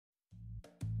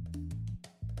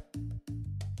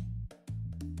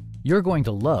You're going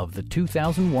to love the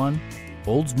 2001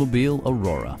 Oldsmobile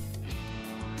Aurora.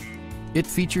 It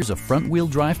features a front-wheel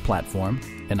drive platform,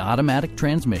 an automatic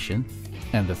transmission,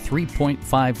 and a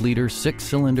 3.5-liter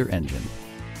six-cylinder engine.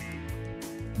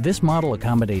 This model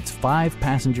accommodates 5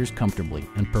 passengers comfortably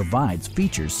and provides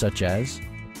features such as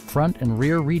front and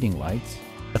rear reading lights,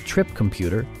 a trip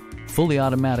computer, fully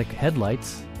automatic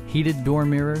headlights, heated door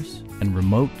mirrors, and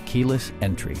remote keyless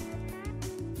entry.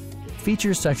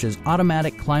 Features such as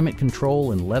automatic climate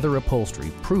control and leather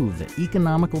upholstery prove that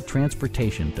economical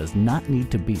transportation does not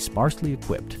need to be sparsely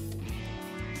equipped.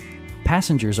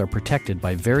 Passengers are protected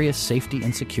by various safety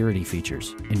and security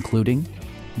features, including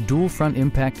dual front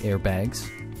impact airbags,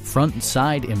 front and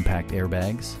side impact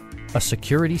airbags, a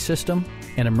security system,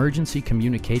 an emergency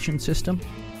communication system,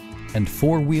 and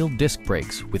 4-wheel disc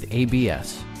brakes with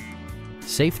ABS.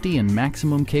 Safety and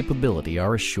maximum capability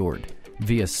are assured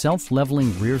via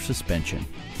self-leveling rear suspension,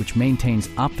 which maintains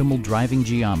optimal driving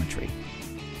geometry.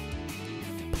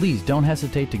 Please don't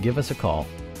hesitate to give us a call